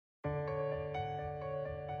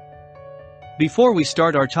Before we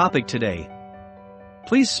start our topic today,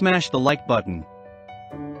 please smash the like button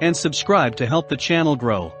and subscribe to help the channel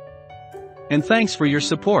grow. And thanks for your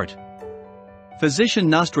support. Physician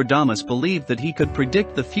Nostradamus believed that he could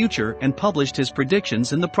predict the future and published his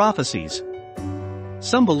predictions in the prophecies.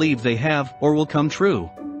 Some believe they have or will come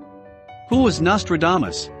true. Who was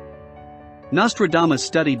Nostradamus? Nostradamus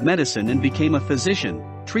studied medicine and became a physician,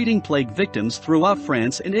 treating plague victims throughout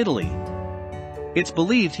France and Italy. It's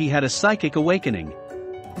believed he had a psychic awakening.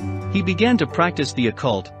 He began to practice the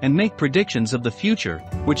occult and make predictions of the future,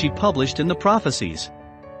 which he published in the prophecies.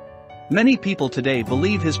 Many people today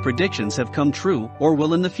believe his predictions have come true or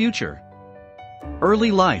will in the future.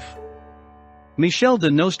 Early life. Michel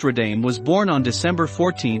de Nostradamus was born on December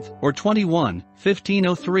 14 or 21,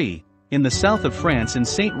 1503, in the south of France in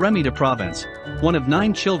Saint-Rémy de Provence, one of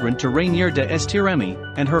 9 children to Rainière de Estiremi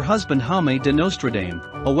and her husband Jaime de Nostradamus,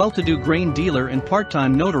 a well-to-do grain dealer and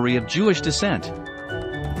part-time notary of Jewish descent.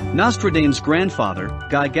 Nostradamus' grandfather,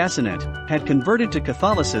 Guy Gassenet, had converted to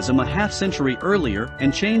Catholicism a half-century earlier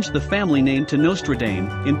and changed the family name to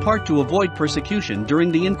Nostradamus, in part to avoid persecution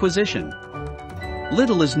during the Inquisition.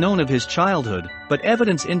 Little is known of his childhood, but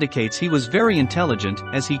evidence indicates he was very intelligent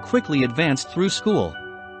as he quickly advanced through school.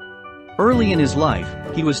 Early in his life,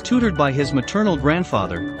 he was tutored by his maternal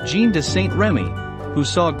grandfather, Jean de Saint-Rémy, who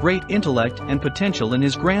saw great intellect and potential in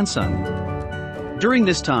his grandson. During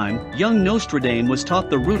this time, young Nostradamus was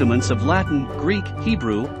taught the rudiments of Latin, Greek,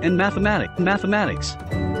 Hebrew, and mathematics.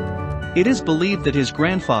 It is believed that his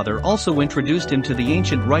grandfather also introduced him to the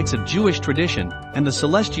ancient rites of Jewish tradition and the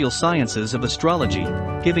celestial sciences of astrology,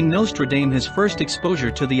 giving Nostradamus his first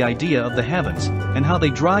exposure to the idea of the heavens and how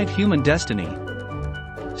they drive human destiny.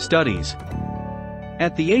 Studies.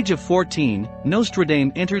 At the age of 14,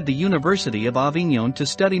 Nostradamus entered the University of Avignon to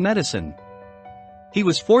study medicine. He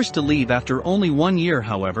was forced to leave after only 1 year,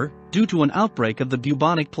 however, due to an outbreak of the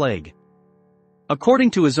bubonic plague.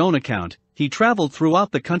 According to his own account, he traveled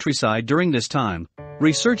throughout the countryside during this time,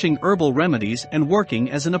 researching herbal remedies and working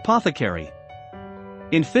as an apothecary.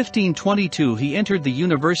 In 1522 he entered the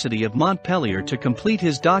University of Montpellier to complete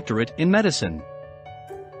his doctorate in medicine.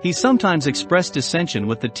 He sometimes expressed dissension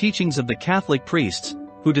with the teachings of the Catholic priests,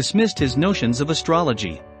 who dismissed his notions of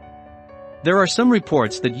astrology. There are some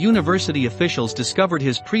reports that university officials discovered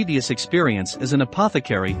his previous experience as an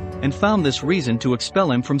apothecary and found this reason to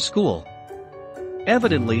expel him from school.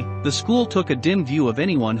 Evidently, the school took a dim view of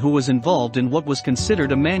anyone who was involved in what was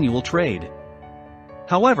considered a manual trade.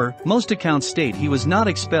 However, most accounts state he was not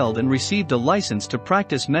expelled and received a license to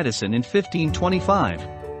practice medicine in 1525.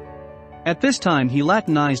 At this time he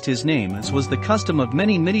Latinized his name, as was the custom of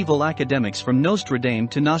many medieval academics from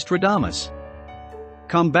Nostradamus to Nostradamus.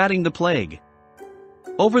 Combating the plague.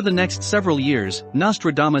 Over the next several years,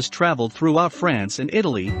 Nostradamus traveled throughout France and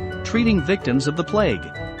Italy, treating victims of the plague.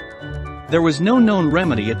 There was no known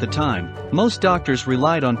remedy at the time. Most doctors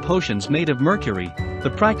relied on potions made of mercury,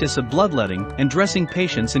 the practice of bloodletting, and dressing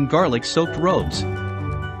patients in garlic-soaked robes.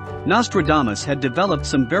 Nostradamus had developed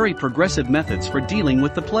some very progressive methods for dealing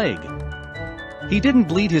with the plague. He didn't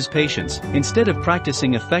bleed his patients, instead of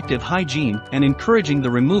practicing effective hygiene and encouraging the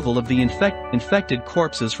removal of the infected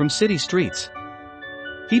corpses from city streets.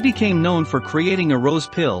 He became known for creating a rose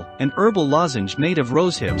pill, an herbal lozenge made of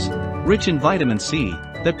rose hips, rich in vitamin C,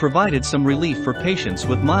 that provided some relief for patients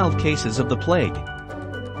with mild cases of the plague.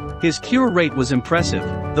 His cure rate was impressive,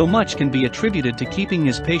 though much can be attributed to keeping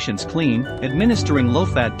his patients clean, administering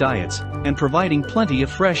low-fat diets, and providing plenty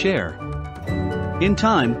of fresh air. In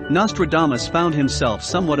time, Nostradamus found himself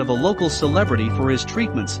somewhat of a local celebrity for his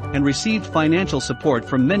treatments and received financial support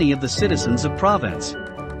from many of the citizens of Provence.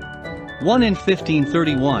 In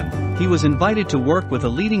 1531, he was invited to work with a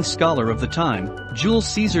leading scholar of the time, Jules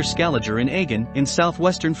César Scaliger in Agen, in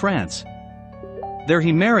southwestern France. There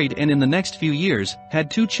he married and in the next few years,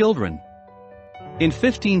 had 2 children. In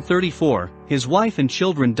 1534, his wife and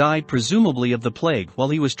children died presumably of the plague while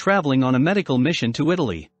he was traveling on a medical mission to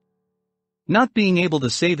Italy. Not being able to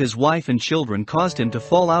save his wife and children caused him to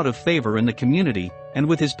fall out of favor in the community, and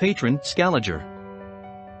with his patron, Scaliger.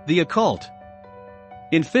 The occult.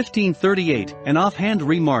 In 1538, an offhand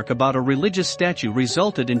remark about a religious statue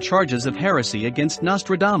resulted in charges of heresy against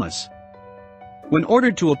Nostradamus. When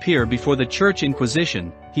ordered to appear before the Church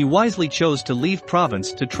Inquisition, he wisely chose to leave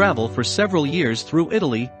Provence to travel for several years through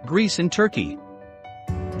Italy, Greece and Turkey.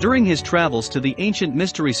 During his travels to the ancient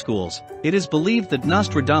mystery schools, it is believed that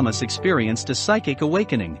Nostradamus experienced a psychic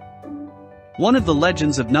awakening. One of the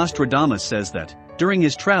legends of Nostradamus says that, during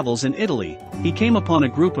his travels in Italy, he came upon a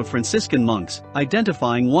group of Franciscan monks,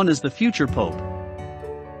 identifying one as the future pope.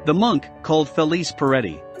 The monk, called Felice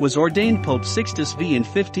Peretti, was ordained Pope Sixtus V in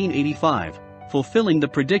 1585, fulfilling the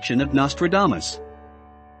prediction of Nostradamus.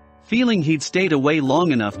 Feeling he'd stayed away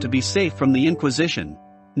long enough to be safe from the Inquisition,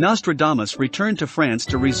 Nostradamus returned to France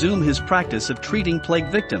to resume his practice of treating plague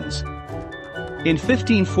victims. In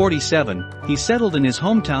 1547, he settled in his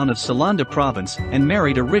hometown of Salon de Provence and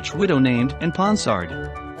married a rich widow named Anne Ponsard.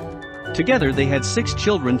 Together they had 6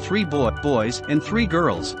 children, 3 boys and 3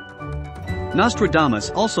 girls. Nostradamus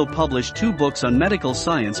also published 2 books on medical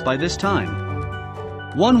science by this time.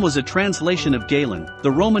 One was a translation of Galen,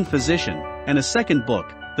 the Roman physician, and a second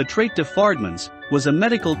book, the Traité de Fardmans, was a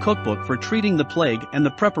medical cookbook for treating the plague and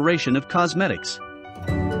the preparation of cosmetics.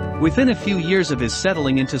 Within a few years of his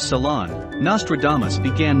settling into Salon, Nostradamus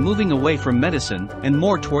began moving away from medicine and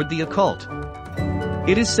more toward the occult.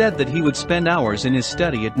 It is said that he would spend hours in his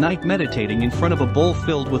study at night meditating in front of a bowl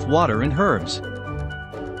filled with water and herbs.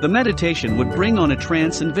 The meditation would bring on a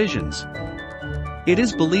trance and visions. It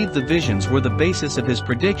is believed the visions were the basis of his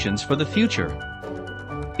predictions for the future.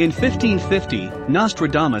 In 1550,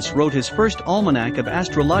 Nostradamus wrote his first almanac of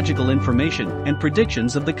astrological information and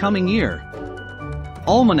predictions of the coming year.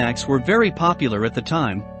 Almanacs were very popular at the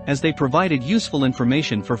time, as they provided useful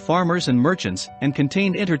information for farmers and merchants and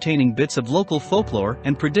contained entertaining bits of local folklore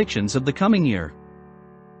and predictions of the coming year.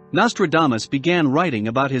 Nostradamus began writing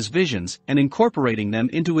about his visions and incorporating them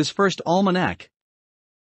into his first almanac.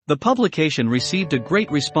 The publication received a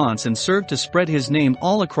great response and served to spread his name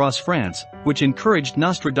all across France, which encouraged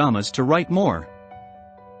Nostradamus to write more.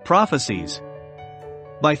 Prophecies.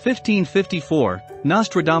 By 1554,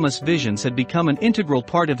 Nostradamus' visions had become an integral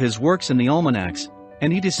part of his works in the almanacs,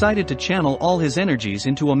 and he decided to channel all his energies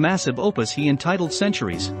into a massive opus he entitled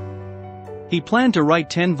Centuries. He planned to write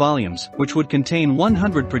 10 volumes, which would contain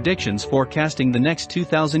 100 predictions forecasting the next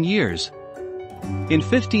 2,000 years. In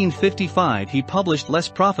 1555 he published Les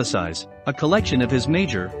Prophecies, a collection of his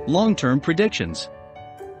major, long-term predictions.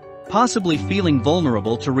 Possibly feeling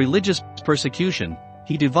vulnerable to religious persecution,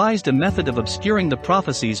 he devised a method of obscuring the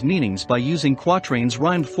prophecies' meanings by using quatrains,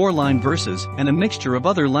 rhymed 4-line verses, and a mixture of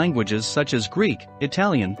other languages such as Greek,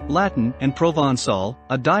 Italian, Latin, and Provençal,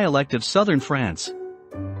 a dialect of southern France.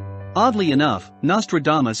 Oddly enough,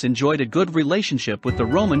 Nostradamus enjoyed a good relationship with the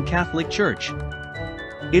Roman Catholic Church.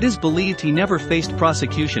 It is believed he never faced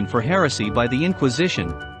prosecution for heresy by the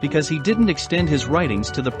Inquisition, because he didn't extend his writings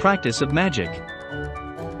to the practice of magic.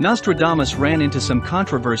 Nostradamus ran into some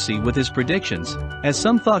controversy with his predictions, as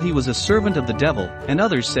some thought he was a servant of the devil and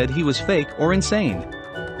others said he was fake or insane.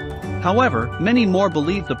 However, many more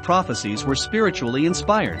believed the prophecies were spiritually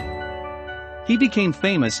inspired. He became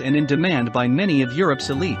famous and in demand by many of Europe's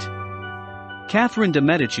elite. Catherine de'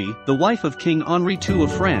 Medici, the wife of King Henri II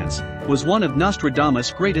of France, was one of Nostradamus'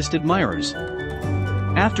 greatest admirers.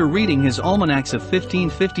 After reading his almanacs of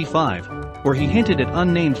 1555, where he hinted at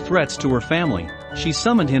unnamed threats to her family, she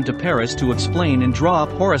summoned him to Paris to explain and draw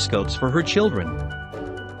up horoscopes for her children.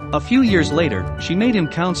 A few years later, she made him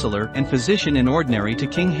counselor and physician in ordinary to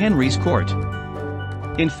King Henry's court.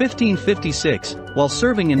 In 1556, while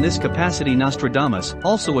serving in this capacity, Nostradamus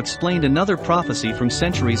also explained another prophecy from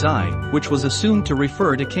Centuries I, which was assumed to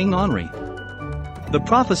refer to King Henry. The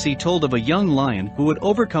prophecy told of a young lion who would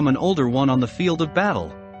overcome an older one on the field of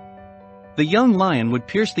battle. The young lion would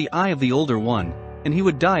pierce the eye of the older one, and he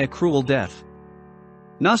would die a cruel death.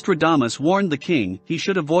 Nostradamus warned the king he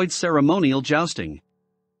should avoid ceremonial jousting.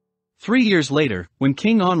 3 years later, when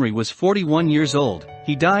King Henry was 41 years old,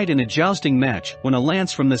 he died in a jousting match when a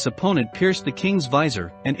lance from this opponent pierced the king's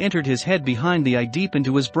visor and entered his head behind the eye deep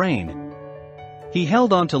into his brain. He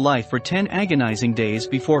held on to life for 10 agonizing days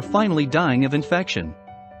before finally dying of infection.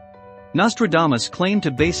 Nostradamus claimed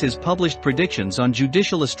to base his published predictions on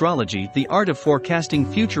judicial astrology, the art of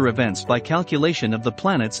forecasting future events by calculation of the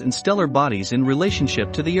planets and stellar bodies in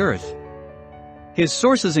relationship to the Earth. His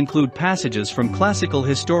sources include passages from classical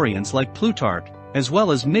historians like Plutarch, as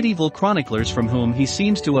well as medieval chroniclers from whom he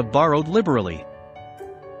seems to have borrowed liberally.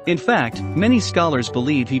 In fact, many scholars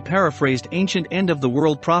believe he paraphrased ancient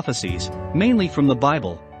end-of-the-world prophecies, mainly from the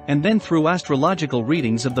Bible, and then through astrological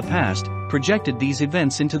readings of the past, projected these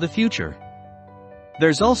events into the future.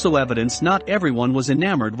 There's also evidence not everyone was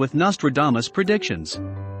enamored with Nostradamus' predictions.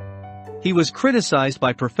 He was criticized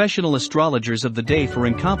by professional astrologers of the day for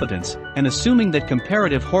incompetence, and assuming that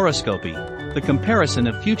comparative horoscopy, the comparison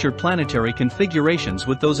of future planetary configurations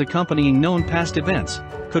with those accompanying known past events,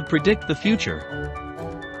 could predict the future.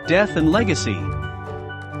 Death and legacy.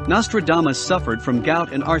 Nostradamus suffered from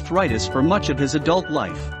gout and arthritis for much of his adult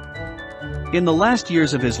life. In the last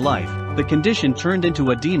years of his life, the condition turned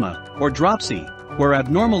into edema, or dropsy, where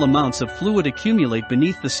abnormal amounts of fluid accumulate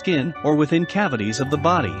beneath the skin or within cavities of the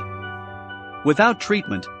body. Without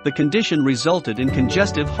treatment, the condition resulted in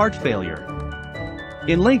congestive heart failure.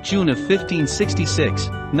 In late June of 1566,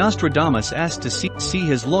 Nostradamus asked to see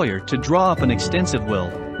his lawyer to draw up an extensive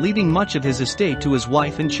will, leaving much of his estate to his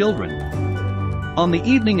wife and children. On the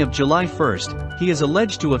evening of July 1, he is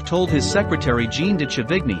alleged to have told his secretary Jean de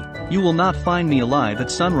Chavigny, "You will not find me alive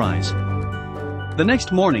at sunrise." The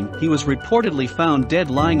next morning, he was reportedly found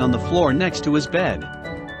dead lying on the floor next to his bed.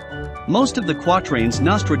 Most of the quatrains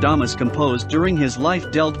Nostradamus composed during his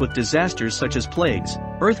life dealt with disasters such as plagues,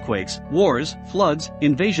 earthquakes, wars, floods,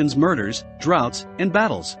 invasions, murders, droughts, and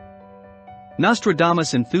battles.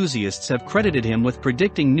 Nostradamus enthusiasts have credited him with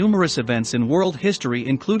predicting numerous events in world history,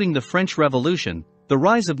 including the French Revolution, the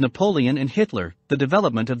rise of Napoleon and Hitler, the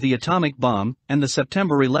development of the atomic bomb, and the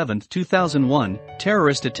September 11, 2001,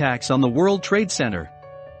 terrorist attacks on the World Trade Center.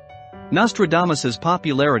 Nostradamus's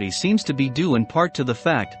popularity seems to be due in part to the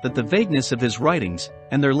fact that the vagueness of his writings,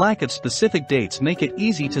 and their lack of specific dates, make it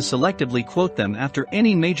easy to selectively quote them after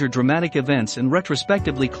any major dramatic events and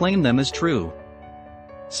retrospectively claim them as true.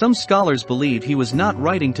 Some scholars believe he was not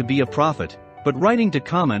writing to be a prophet, but writing to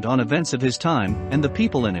comment on events of his time and the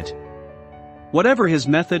people in it. Whatever his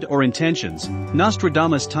method or intentions,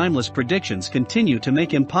 Nostradamus' timeless predictions continue to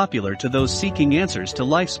make him popular to those seeking answers to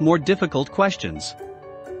life's more difficult questions.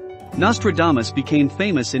 Nostradamus became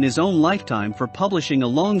famous in his own lifetime for publishing a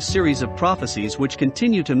long series of prophecies which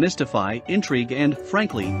continue to mystify, intrigue, and,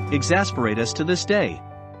 frankly, exasperate us to this day.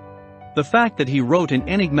 The fact that he wrote in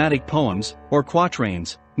enigmatic poems, or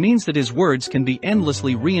quatrains, means that his words can be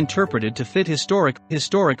endlessly reinterpreted to fit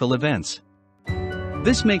historical events.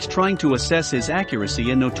 This makes trying to assess his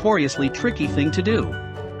accuracy a notoriously tricky thing to do.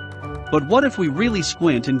 But what if we really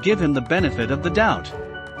squint and give him the benefit of the doubt?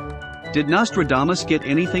 Did Nostradamus get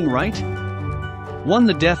anything right? 1.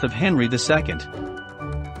 The death of Henry II.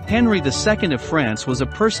 Henry II of France was a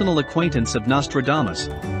personal acquaintance of Nostradamus,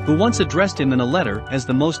 who once addressed him in a letter as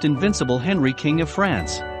the most invincible Henry, King of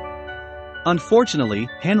France. Unfortunately,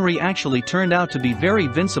 Henry actually turned out to be very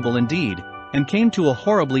vincible indeed, and came to a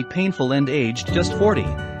horribly painful end aged just 40.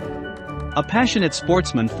 A passionate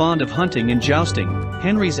sportsman fond of hunting and jousting,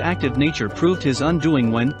 Henry's active nature proved his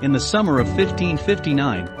undoing when, in the summer of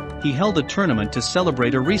 1559, he held a tournament to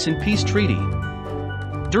celebrate a recent peace treaty.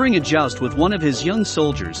 During a joust with one of his young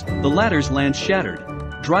soldiers, the latter's lance shattered,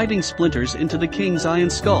 driving splinters into the king's iron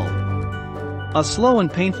skull. A slow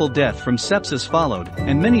and painful death from sepsis followed,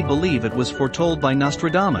 and many believe it was foretold by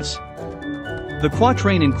Nostradamus. The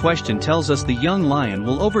quatrain in question tells us the young lion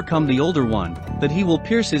will overcome the older one, that he will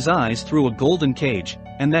pierce his eyes through a golden cage,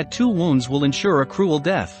 and that 2 wounds will ensure a cruel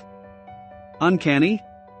death. Uncanny?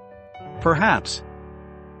 Perhaps.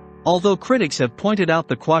 Although critics have pointed out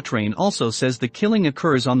the quatrain also says the killing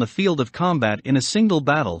occurs on the field of combat in a single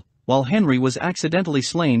battle, while Henry was accidentally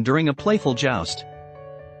slain during a playful joust.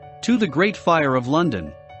 2. The Great Fire of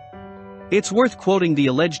London. It's worth quoting the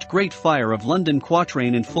alleged Great Fire of London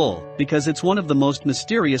quatrain in full, because it's one of the most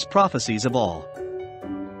mysterious prophecies of all.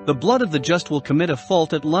 The blood of the just will commit a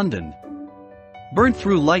fault at London. Burnt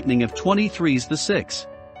through lightning of 23's the 6.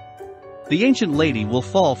 The ancient lady will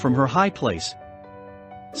fall from her high place.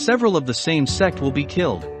 Several of the same sect will be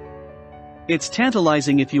killed. It's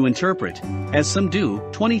tantalizing if you interpret, as some do,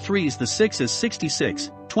 23's the 6 as 66,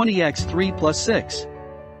 20x 3 plus 6.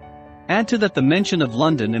 Add to that the mention of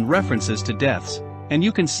London and references to deaths, and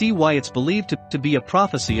you can see why it's believed to be a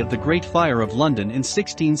prophecy of the Great Fire of London in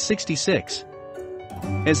 1666.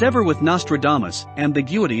 As ever with Nostradamus,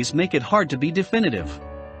 ambiguities make it hard to be definitive.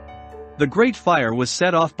 The Great Fire was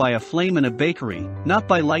set off by a flame in a bakery, not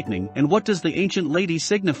by lightning, and what does the ancient lady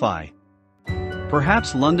signify?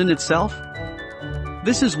 Perhaps London itself?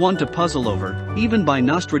 This is one to puzzle over, even by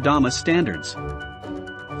Nostradamus standards.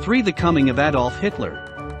 3. The coming of Adolf Hitler.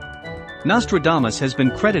 Nostradamus has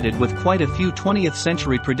been credited with quite a few 20th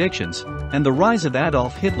century predictions, and the rise of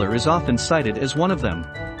Adolf Hitler is often cited as one of them.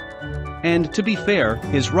 And, to be fair,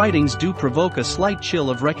 his writings do provoke a slight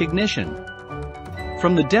chill of recognition.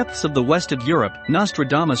 From the depths of the west of Europe,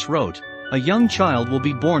 Nostradamus wrote, "A young child will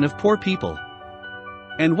be born of poor people.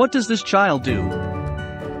 And what does this child do?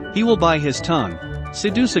 He will by his tongue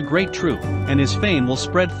seduce a great troop, and his fame will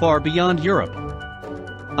spread far beyond Europe."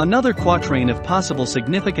 Another quatrain of possible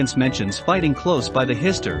significance mentions fighting close by the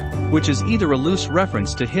Hister, which is either a loose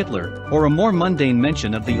reference to Hitler, or a more mundane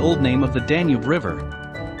mention of the old name of the Danube River.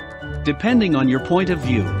 Depending on your point of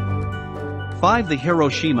view. 5. The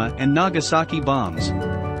Hiroshima and Nagasaki bombs.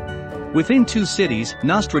 Within 2 cities,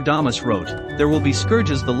 Nostradamus wrote, "There will be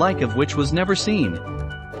scourges the like of which was never seen."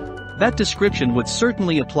 That description would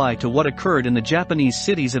certainly apply to what occurred in the Japanese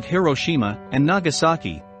cities of Hiroshima and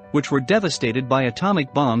Nagasaki, which were devastated by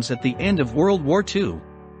atomic bombs at the end of World War II.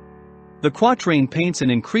 The quatrain paints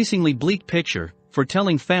an increasingly bleak picture,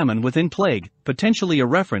 foretelling famine within plague, potentially a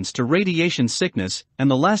reference to radiation sickness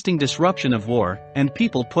and the lasting disruption of war and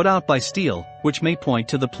people put out by steel, which may point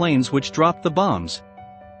to the planes which dropped the bombs.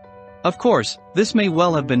 Of course, this may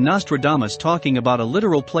well have been Nostradamus talking about a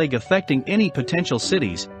literal plague affecting any potential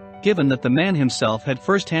cities, given that the man himself had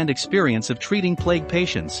first-hand experience of treating plague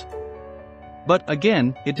patients. But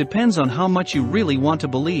again, it depends on how much you really want to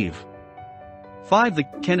believe. 5. The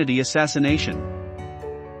Kennedy assassination.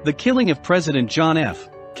 The killing of President John F.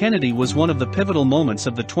 Kennedy was one of the pivotal moments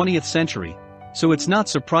of the 20th century, so it's not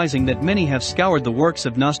surprising that many have scoured the works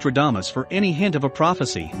of Nostradamus for any hint of a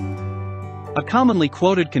prophecy. A commonly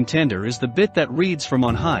quoted contender is the bit that reads from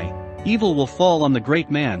on high, "Evil will fall on the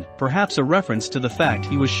great man," perhaps a reference to the fact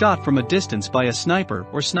he was shot from a distance by a sniper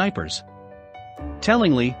or snipers.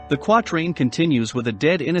 Tellingly, the quatrain continues with "A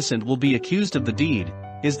dead innocent will be accused of the deed."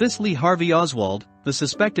 Is this Lee Harvey Oswald, the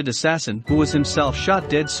suspected assassin who was himself shot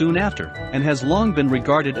dead soon after, and has long been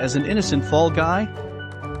regarded as an innocent fall guy?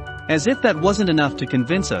 As if that wasn't enough to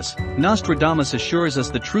convince us, Nostradamus assures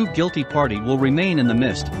us the true guilty party will remain in the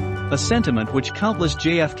mist, a sentiment which countless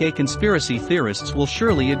JFK conspiracy theorists will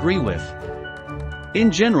surely agree with.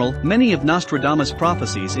 In general, many of Nostradamus'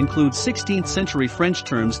 prophecies include 16th-century French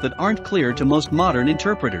terms that aren't clear to most modern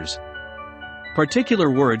interpreters. Particular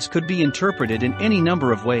words could be interpreted in any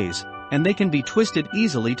number of ways, and they can be twisted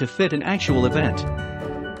easily to fit an actual event.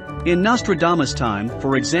 In Nostradamus' time,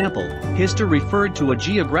 for example, Hister referred to a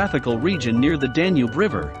geographical region near the Danube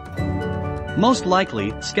River. Most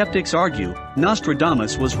likely, skeptics argue,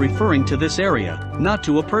 Nostradamus was referring to this area, not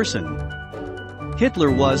to a person.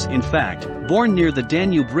 Hitler was, in fact, born near the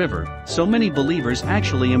Danube River, so many believers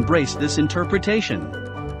actually embrace this interpretation.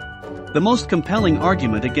 The most compelling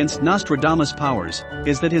argument against Nostradamus' powers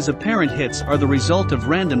is that his apparent hits are the result of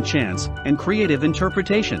random chance and creative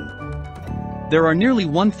interpretation. There are nearly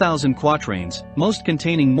 1,000 quatrains, most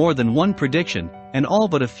containing more than one prediction, and all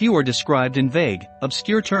but a few are described in vague,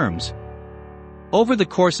 obscure terms. Over the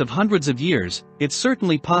course of hundreds of years, it's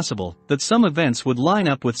certainly possible that some events would line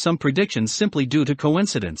up with some predictions simply due to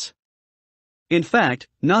coincidence. In fact,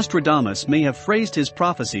 Nostradamus may have phrased his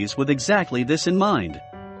prophecies with exactly this in mind.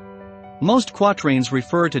 Most quatrains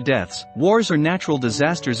refer to deaths, wars or natural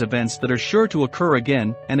disasters, events that are sure to occur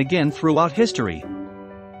again and again throughout history.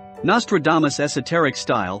 Nostradamus' esoteric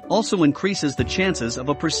style also increases the chances of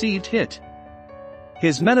a perceived hit.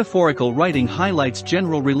 His metaphorical writing highlights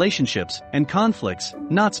general relationships and conflicts,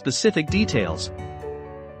 not specific details.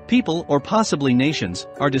 People, or possibly nations,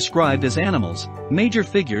 are described as animals. Major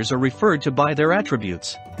figures are referred to by their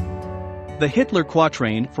attributes. The Hitler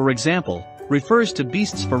quatrain, for example, refers to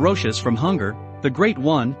beasts ferocious from hunger, the Great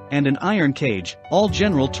One, and an iron cage, all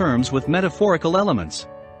general terms with metaphorical elements.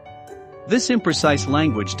 This imprecise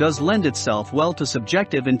language does lend itself well to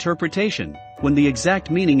subjective interpretation. When the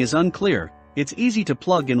exact meaning is unclear, it's easy to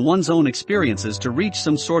plug in one's own experiences to reach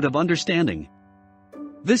some sort of understanding.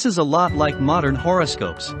 This is a lot like modern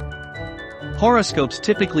horoscopes. Horoscopes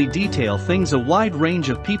typically detail things a wide range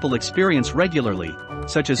of people experience regularly,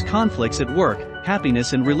 such as conflicts at work,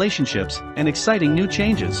 happiness in relationships, and exciting new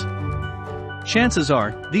changes. Chances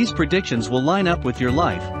are, these predictions will line up with your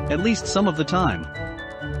life, at least some of the time.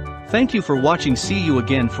 Thank you for watching. See you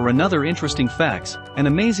again for another interesting facts and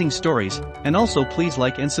amazing stories, and also please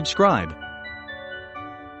like and subscribe.